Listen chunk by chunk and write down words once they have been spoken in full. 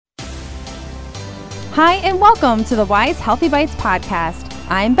Hi, and welcome to the Wise Healthy Bites podcast.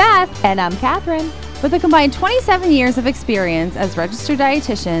 I'm Beth. And I'm Catherine. With a combined 27 years of experience as registered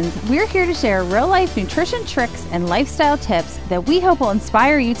dietitians, we're here to share real-life nutrition tricks and lifestyle tips that we hope will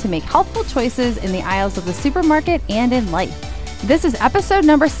inspire you to make healthful choices in the aisles of the supermarket and in life. This is episode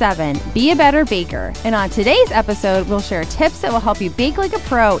number 7, Be a Better Baker. And on today's episode, we'll share tips that will help you bake like a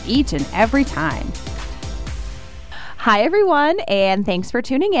pro each and every time. Hi, everyone, and thanks for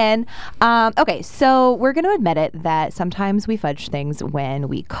tuning in. Okay, so we're going to admit it that sometimes we fudge things when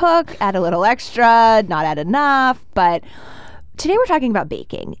we cook, add a little extra, not add enough, but today we're talking about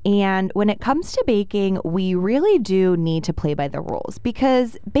baking. And when it comes to baking, we really do need to play by the rules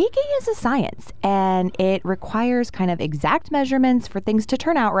because baking is a science and it requires kind of exact measurements for things to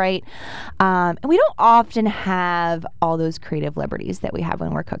turn out right. And we don't often have all those creative liberties that we have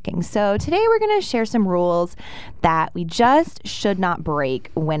when we're cooking. So today we're going to share some rules that we just should not break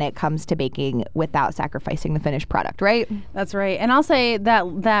when it comes to baking without sacrificing the finished product, right? That's right. And I'll say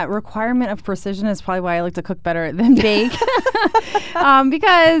that requirement of precision is probably why I like to cook better than bake.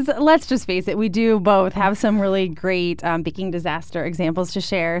 Because let's just face it, we do both have some really great baking disaster examples to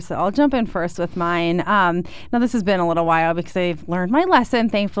share. So I'll jump in first with mine. Now, this has been a little while because I've learned my lesson,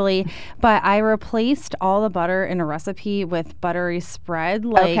 thankfully. But I replaced all the butter in a recipe with buttery spread,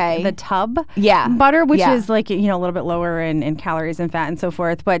 like the tub butter, which is like, a little bit lower in calories and fat and so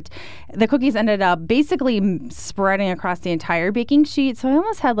forth. But the cookies ended up basically spreading across the entire baking sheet. So I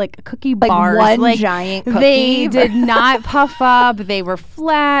almost had like cookie bars. One giant cookie. They did not puff up. They were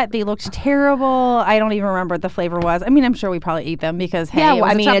flat. They looked terrible. I don't even remember what the flavor was. I mean, I'm sure we probably ate them because, hey,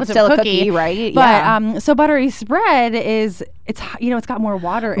 it's still a cookie, right? But so buttery spread is, it's got more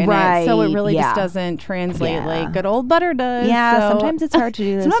water in it. So it really just doesn't translate like good old butter does. Yeah, so sometimes it's hard to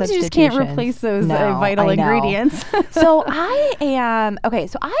do those sometimes you just can't replace those vital ingredients. So I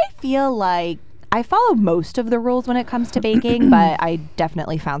feel like I follow most of the rules when it comes to baking, but I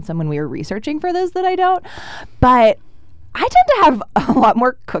definitely found some when we were researching for this that I don't. But I tend to have a lot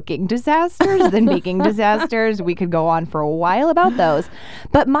more cooking disasters than baking disasters. We could go on for a while about those.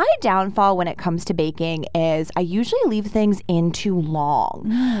 But my downfall when it comes to baking is I usually leave things in too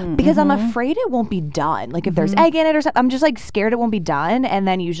long because I'm afraid it won't be done. Like if there's egg in it or something, I'm just like scared it won't be done. And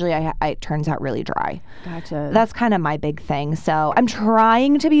then usually it turns out really dry. Gotcha. That's kind of my big thing. So I'm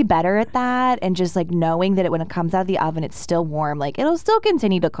trying to be better at that and just like knowing that when it comes out of the oven, it's still warm. Like it'll still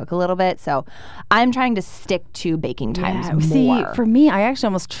continue to cook a little bit. So I'm trying to stick to baking times more. See, for me, I actually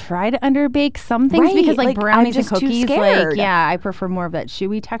almost try to underbake some things because like brownies and cookies, I prefer more of that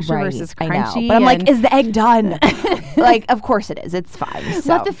chewy texture versus crunchy. I know. But I'm like, is the egg done? Like, of course it is. It's fine.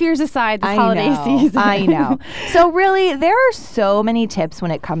 So. Let the fears aside this holiday season. I know. So really, there are so many tips when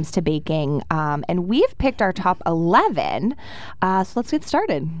it comes to baking, and we've picked our top 11. So let's get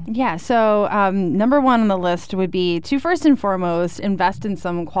started. Yeah. So number 1 on the list would be to first and foremost invest in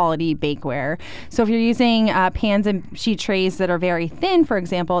some quality bakeware. So if you're using pans and sheet trays that are very thin, for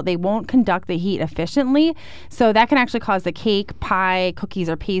example, they won't conduct the heat efficiently. So that can actually cause the cake, pie, cookies,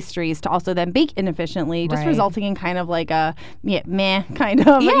 or pastries to also then bake inefficiently, just resulting in kind of like a meh kind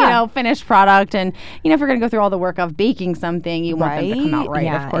of finished product. And if you're going to go through all the work of baking something, you want them to come out right,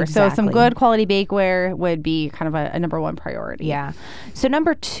 of course. Exactly. So some good quality bakeware would be kind of a number 1 priority. Yeah. So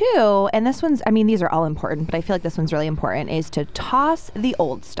number 2, and this one's, these are all important, but I feel like this one's really important, is to toss the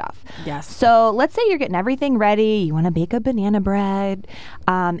old stuff. Yes. So let's say you're getting everything ready. You want to bake a banana bread,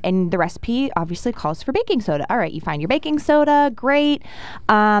 and the recipe obviously calls for baking soda. All right, you find your baking soda, great,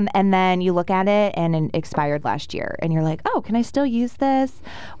 and then you look at it and it expired last year, and you're like, oh, can I still use this?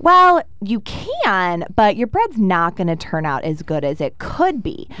 Well, you can, but your bread's not going to turn out as good as it could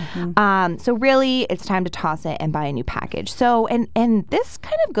be. So really, it's time to toss it and buy a new package. So, and this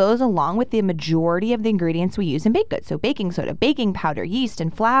kind of goes along with the majority of the ingredients we use in baked goods. So baking soda, baking powder, yeast,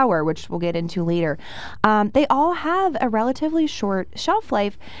 and flour, which we'll get into later. They all have a relatively short shelf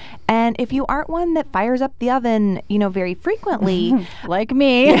life. And if you aren't one that fires up the oven, very frequently, like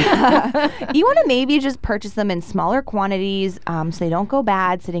me, you want to maybe just purchase them in smaller quantities so they don't go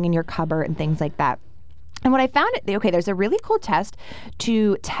bad sitting in your cupboard and things like that. And what I found, there's a really cool test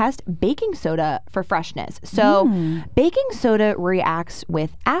to test baking soda for freshness. So baking soda reacts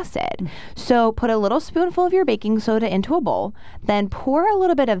with acid. So put a little spoonful of your baking soda into a bowl, then pour a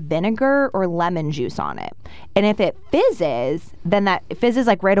little bit of vinegar or lemon juice on it. And if it fizzes, then that fizzes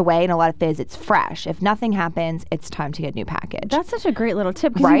like right away, and a lot of fizz, it's fresh. If nothing happens, it's time to get a new package. That's such a great little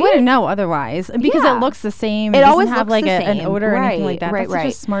tip because you wouldn't know otherwise because it looks the same. It always doesn't have looks like the same. an odor or anything like that. That's such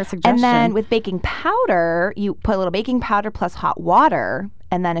a smart suggestion. And then with baking powder, you put a little baking powder plus hot water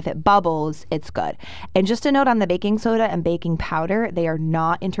and then if it bubbles, it's good. And just a note on the baking soda and baking powder, they are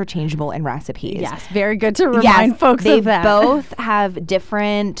not interchangeable in recipes. Yes, very good to remind folks they of that. both have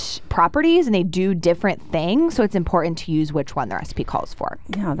different properties and they do different things, so it's important to use which one the recipe calls for.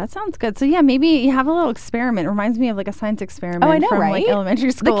 Yeah, that sounds good. So yeah, maybe you have a little experiment. It reminds me of like a science experiment I know, from right? like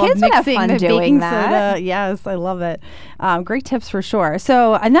elementary school. The kids would have mixing fun the doing baking that. soda. Yes, I love it. Great tips for sure.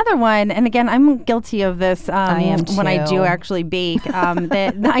 So another one, and again, I'm guilty of this I am when I do too. actually bake.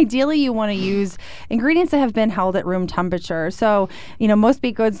 That ideally you want to use ingredients that have been held at room temperature. So most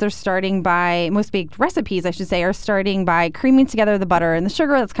baked goods, most baked recipes, I should say, are starting by creaming together the butter and the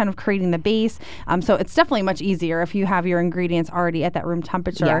sugar. That's kind of creating the base. So it's definitely much easier if you have your ingredients already at that room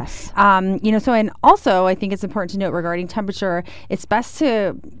temperature. Yes. And also I think it's important to note regarding temperature, it's best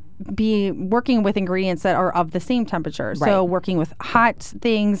to be working with ingredients that are of the same temperature. Right. So working with hot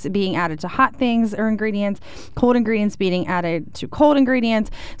things being added to hot things or ingredients, cold ingredients being added to cold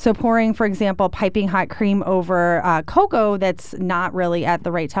ingredients. So pouring, for example, piping hot cream over cocoa that's not really at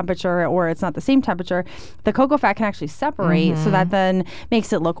the right temperature or it's not the same temperature, the cocoa fat can actually separate. So that then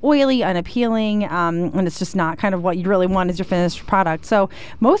makes it look oily, unappealing, and it's just not kind of what you really want as your finished product. So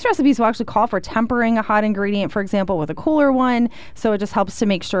most recipes will actually call for tempering a hot ingredient, for example, with a cooler one. So it just helps to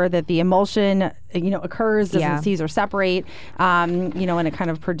make sure that the emulsion, occurs, doesn't seize or separate, and it kind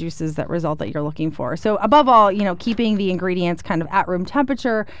of produces that result that you're looking for. So above all, keeping the ingredients kind of at room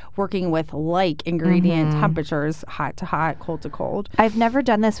temperature, working with like ingredient temperatures, hot to hot, cold to cold. I've never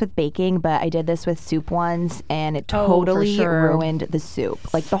done this with baking, but I did this with soup once, and it totally ruined the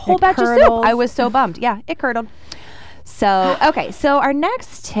soup. Like the whole batch of soup. I was so bummed. Yeah, it curdled. So, okay, so our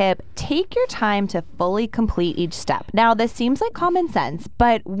next tip, take your time to fully complete each step. Now, this seems like common sense,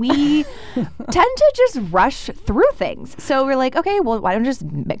 but we tend to just rush through things. So we're like, okay, well, why don't just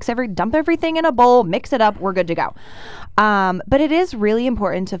dump everything in a bowl, mix it up, we're good to go. But it is really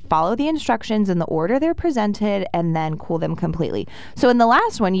important to follow the instructions in the order they're presented and then cool them completely. So in the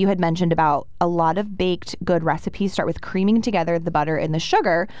last one, you had mentioned about a lot of baked good recipes start with creaming together the butter and the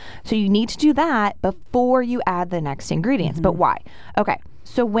sugar. So you need to do that before you add the next ingredients. But why? Okay,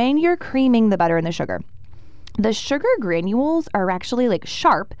 so when you're creaming the butter and the sugar granules are actually like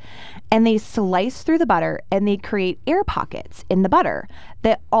sharp and they slice through the butter and they create air pockets in the butter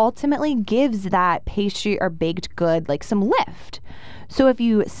that ultimately gives that pastry or baked good like some lift. So if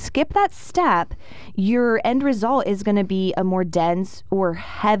you skip that step, your end result is going to be a more dense or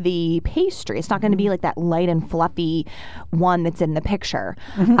heavy pastry. It's not going to be like that light and fluffy one that's in the picture.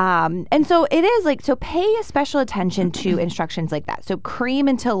 And so it is like, so pay a special attention to instructions like that. So cream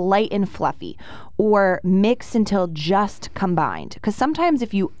until light and fluffy or mix until just combined. Because sometimes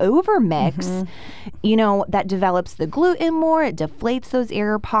if you over mix, that develops the gluten more, it deflates those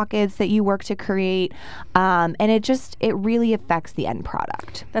air pockets that you work to create. And it really affects the end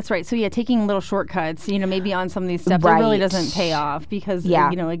product. That's right. So yeah, taking little shortcuts, maybe on some of these steps, it really doesn't pay off because,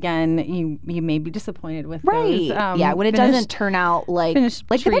 again, you may be disappointed with those. When it doesn't turn out like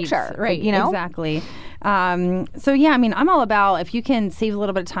the picture. Right, exactly. So yeah, I'm all about if you can save a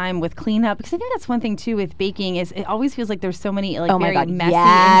little bit of time with cleanup, because I think that's one thing too with baking is it always feels like there's so many very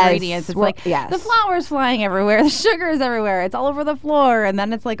messy ingredients. It's the flour's flying everywhere, the sugar is everywhere, it's all over the floor, and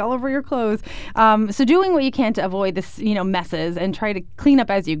then it's like all over your clothes. So doing what you can to avoid this, messes and try to clean up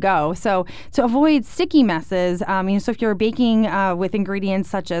as you go. So to avoid sticky messes, so if you're baking with ingredients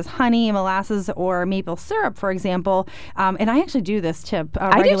such as honey, molasses, or maple syrup, for example, and I actually do this tip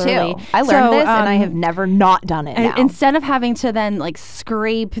regularly. I do too. I learned this and I have never not done it now. Instead of having to then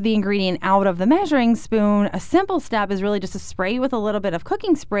scrape the ingredient out of the measuring spoon, a simple step is really just to spray with a little bit of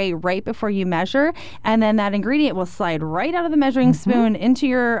cooking spray right before you measure, and then that ingredient will slide right out of the measuring spoon into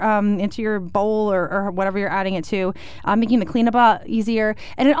your bowl or whatever you're adding it to, making the cleanup easier.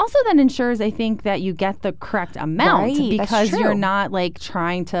 And it also then ensures, I think, that you get the correct amount because you're not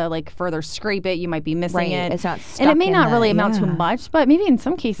trying to further scrape it. You might be missing it. It's not stuck and it may in not really amount to much, but maybe in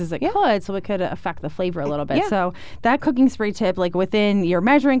some cases it could, so it could affect the flavor a little bit. So that cooking spray tip, within your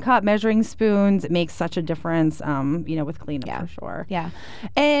measuring cup, measuring spoons, it makes such a difference, with cleanup for sure. Yeah.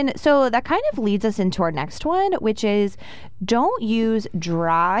 And so that kind of leads us into our next one, which is don't use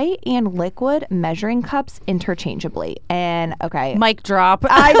dry and liquid measuring cups interchangeably. And okay. Mic drop.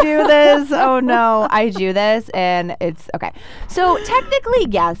 I do this. Oh no. I do this and it's okay. So technically,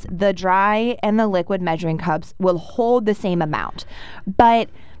 yes, the dry and the liquid measuring cups will hold the same amount, but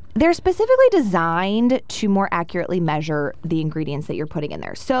they're specifically designed to more accurately measure the ingredients that you're putting in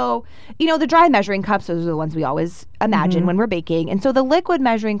there. So, the dry measuring cups, those are the ones we always imagine when we're baking. And so the liquid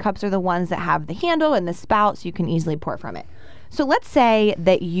measuring cups are the ones that have the handle and the spout so you can easily pour from it. So let's say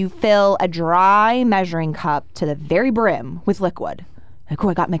that you fill a dry measuring cup to the very brim with liquid. Like, oh,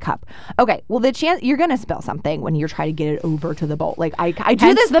 I got my cup. Okay, well, the chance you're gonna spill something when you're trying to get it over to the bowl. Like I do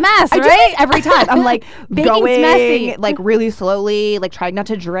Hence this the mess, I do right? this every time. I'm like Baking's going messy. like really slowly, like trying not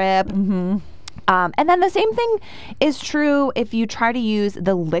to drip. And then the same thing is true if you try to use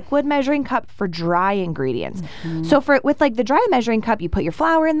the liquid measuring cup for dry ingredients. So with like the dry measuring cup, you put your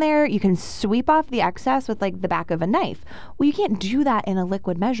flour in there, you can sweep off the excess with like the back of a knife. Well, you can't do that in a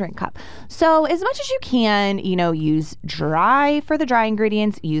liquid measuring cup. So as much as you can, use dry for the dry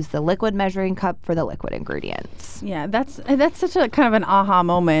ingredients, use the liquid measuring cup for the liquid ingredients. Yeah, that's such a kind of an aha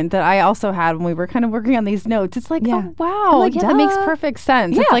moment that I also had when we were kind of working on these notes. It's like, oh, wow, like, that makes duh. perfect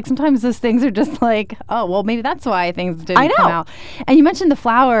sense. Yeah. It's like sometimes those things are just like, oh, well, maybe that's why things didn't come know. out. And you mentioned the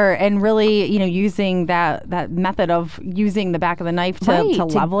flour and really, using that method of using the back of the knife to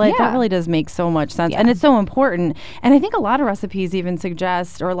level it. That really does make so much sense. And it's so important. And I think a lot of recipes even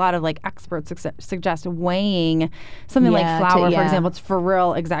suggest, or a lot of like experts suggest weighing something like flour, for example, it's for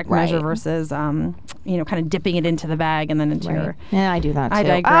real exact measure versus, kind of dipping it into the bag and then into your... Yeah, I do that too. I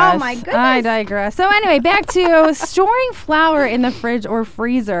digress. Oh my goodness. I digress. So anyway, back to storing flour in the fridge or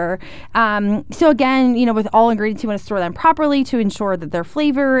freezer. So again, with all ingredients, you want to store them properly to ensure that their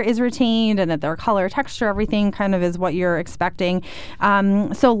flavor is retained and that their color, texture, everything kind of is what you're expecting.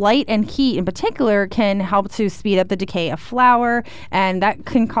 So light and heat in particular can help to speed up the decay of flour, and that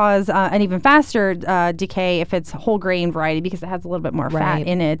can cause an even faster decay if it's whole grain variety because it has a little bit more fat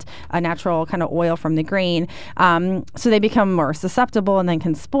in it, a natural kind of oil from the grain. So they become more susceptible and then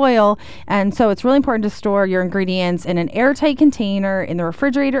can spoil. And so it's really important to store your ingredients in an airtight container in the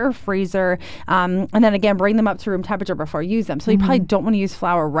refrigerator or freezer. And then again, bring them up to room temperature before you use them. So you probably don't want to use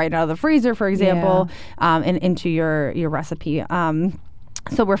flour right out of the freezer, for example, and into your recipe.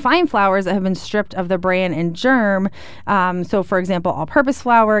 So refined flours that have been stripped of the bran and germ, so for example, all-purpose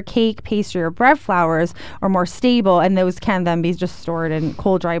flour, cake, pastry, or bread flours are more stable, and those can then be just stored in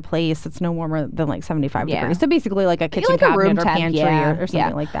cold, dry place that's no warmer than like 75 degrees. So basically like a kitchen cabinet or pantry or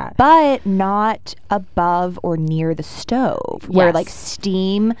something like that. But not above or near the stove where like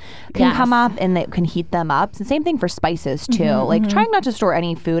steam can come up and it can heat them up. It's the same thing for spices too. Like trying not to store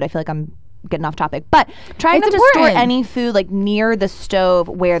any food. I feel like I'm getting off topic, but trying not to store any food like near the stove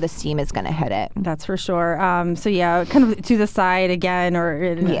where the steam is going to hit it. That's for sure. So kind of to the side again, or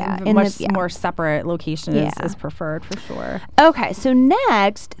in a much more separate location is preferred for sure. Okay, so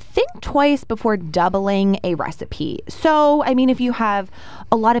next, think twice before doubling a recipe. So, I mean, if you have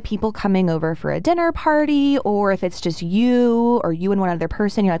a lot of people coming over for a dinner party, or if it's just you or you and one other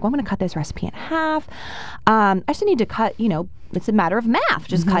person, you're like, well, I'm going to cut this recipe in half. I just need to cut, it's a matter of math.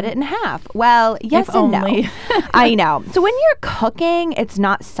 Just cut it in half. Well, yes if and only. no. I know. So when you're cooking, it's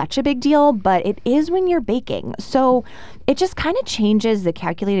not such a big deal, but it is when you're baking. So it just kind of changes the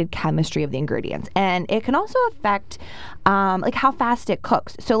calculated chemistry of the ingredients. And it can also affect like how fast it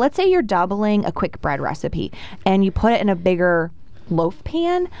cooks. So let's say you're doubling a quick bread recipe and you put it in a bigger loaf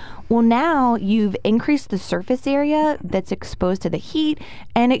pan. Well, now you've increased the surface area that's exposed to the heat,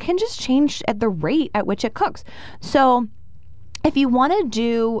 and it can just change at the rate at which it cooks. So if you want to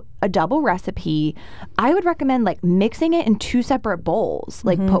do a double recipe, I would recommend like mixing it in two separate bowls.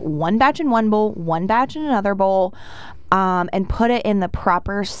 Like put one batch in one bowl, one batch in another bowl, and put it in the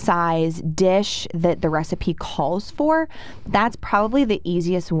proper size dish that the recipe calls for. That's probably the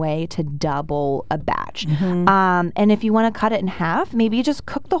easiest way to double a batch. And if you want to cut it in half, maybe you just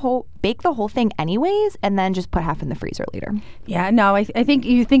bake the whole thing anyways, and then just put half in the freezer later. Yeah, no, I think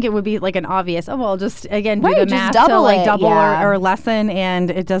you think it would be like an obvious, just again, do the math double to like it, double or lessen,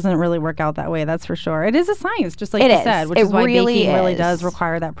 and it doesn't really work out that way, that's for sure. It is a science, just like you said, which is why baking really does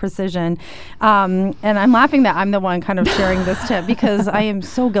require that precision. And I'm laughing that I'm the one kind of sharing this tip because I am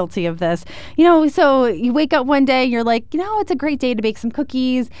so guilty of this. So you wake up one day, you're like, it's a great day to bake some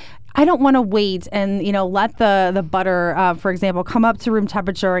cookies. I don't want to wait and, let the butter, for example, come up to room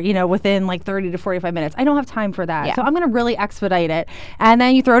temperature, within like 30 to 45 minutes. I don't have time for that. So I'm going to really expedite it. And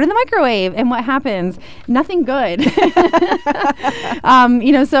then you throw it in the microwave. And what happens? Nothing good.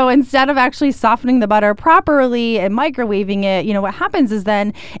 So instead of actually softening the butter properly and microwaving it, what happens is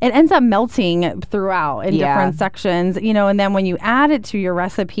then it ends up melting throughout in different sections, and then when you add it to your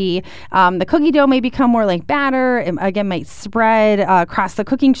recipe, the cookie dough may become more like batter. It, again, might spread across the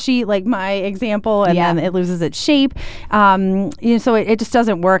cooking sheet. fluffy, like my example, and then it loses its shape. So it just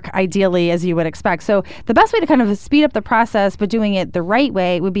doesn't work ideally as you would expect. So the best way to kind of speed up the process, but doing it the right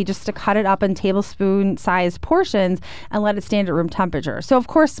way, would be just to cut it up in tablespoon-sized portions and let it stand at room temperature. So of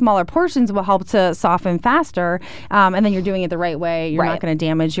course, smaller portions will help to soften faster, and then you're doing it the right way. You're not going to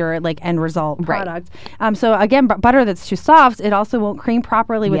damage your end result product. So again, butter that's too soft, it also won't cream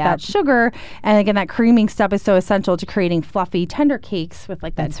properly with that sugar. And again, that creaming step is so essential to creating fluffy, tender cakes with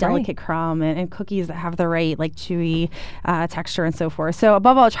that delicate crumb and cookies that have the right chewy texture and so forth. So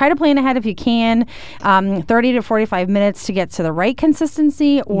above all, try to plan ahead if you can. 30 to 45 minutes to get to the right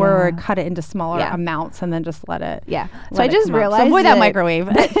consistency, or cut it into smaller amounts and then just let it. So I just realized, so avoid that microwave.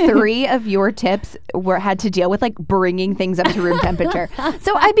 that 3 of your tips had to deal with bringing things up to room temperature.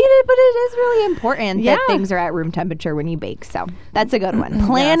 So I mean it, but it is really important that things are at room temperature when you bake. So that's a good one.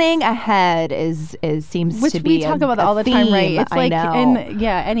 Planning ahead seems Which to be we talk about all the time, right?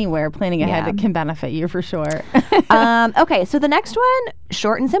 It's anywhere planning ahead can benefit you for sure. Okay, so the next one,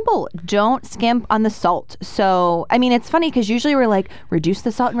 short and simple. Don't skimp on the salt. So, I mean, it's funny because usually we're like, reduce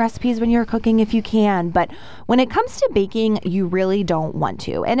the salt in recipes when you're cooking if you can. But when it comes to baking, you really don't want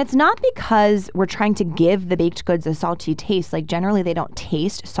to. And it's not because we're trying to give the baked goods a salty taste. Generally, they don't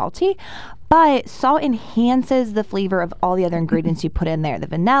taste salty. But salt enhances the flavor of all the other ingredients you put in there. The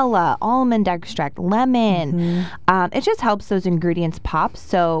vanilla, almond extract, lemon. It just helps those ingredients pop.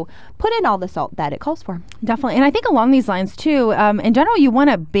 So put in all the salt that it calls for. Definitely. And I think along these lines too, in general, you want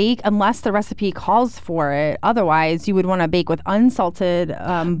to bake unless the recipe calls for it. Otherwise, you would want to bake with unsalted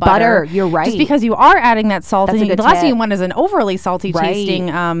butter. You're right. Just because you are adding that salt. That's and the last thing you want is an overly salty tasting,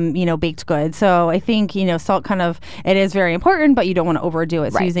 baked good. So I think, salt it is very important, but you don't want to overdo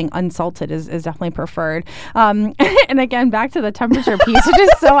it. So using unsalted is definitely preferred. And again, back to the temperature piece, which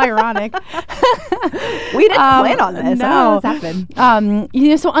is so ironic. We didn't plan on this. No. This happened.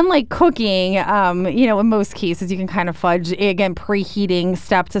 So unlike cooking, in most cases, you can kind of fudge, again, preheating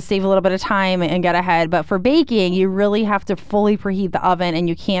step to save a little bit of time and get ahead. But for baking, you really have to fully preheat the oven, and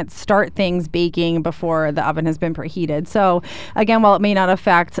you can't start things baking before the oven has been preheated. So again, while it may not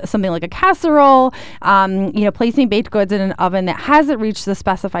affect something like a casserole, placing baked goods in an oven that hasn't reached the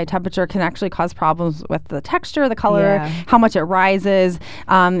specified temperature can actually cause problems with the texture, the color, how much it rises.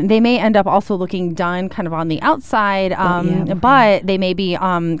 They may end up also looking done kind of on the outside, but they may be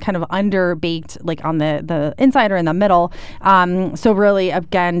kind of under-baked on the inside or in the middle. So really,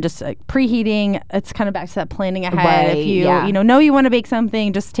 again, just preheating, it's kind of back to that planning ahead. If you know you want to bake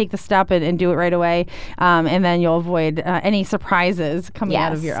something, just take the step and do it right away. And then you'll avoid any surprises coming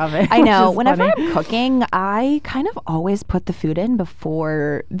out of your oven. I know. Whenever I'm cooking, I kind of always put the food in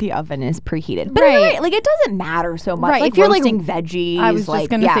before the oven is preheated. But it doesn't matter so much. Right. If you're roasting veggies. I was just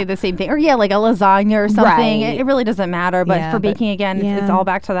going to say the same thing. Or like a lasagna or something. It really doesn't matter. But for baking, again, it's all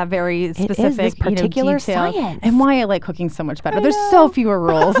back to that very specific particular detail. science. And why I like cooking so much better. There's so fewer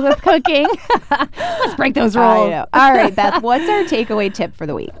rules with cooking. Let's break those rules. All right, Beth, what's our takeaway tip for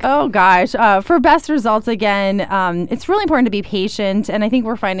the week? Oh, gosh. For best results, again, it's really important to be patient. And I think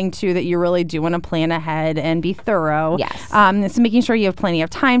we're finding, too, that you really do want to plan ahead and be thorough. Yes. So making sure you have plenty of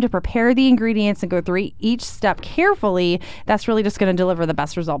time to prepare the ingredients and go through each step carefully, that's really just going to deliver the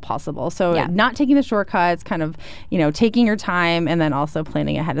best result possible. So not taking the shortcuts, kind of, taking your time, and then also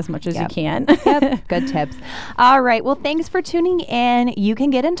planning ahead as much as you can. Good tips. All right. Well, thanks for tuning in. You can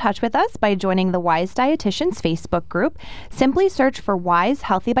get in touch with us by joining the Wise Dietitians Facebook group. Simply search for Wise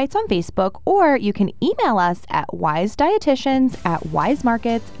Healthy Bites on Facebook, or you can email us at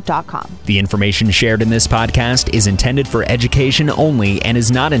wisedietitians@wisemarkets.com. The information shared in this podcast is intended for education only and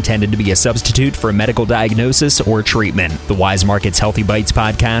is not intended to be a substitute for a medical diagnosis or treatment. The Wise Markets Healthy Bites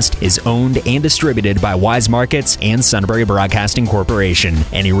podcast is owned and distributed by Wise Markets and Sunbury Broadcasting Corporation.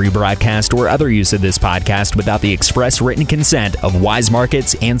 Any rebroadcast or other use of this podcast without the express written consent of Wise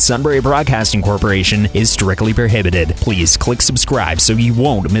Markets and Sunbury Broadcasting Corporation is strictly prohibited. Please click subscribe so you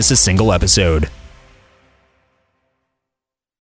won't miss a single episode.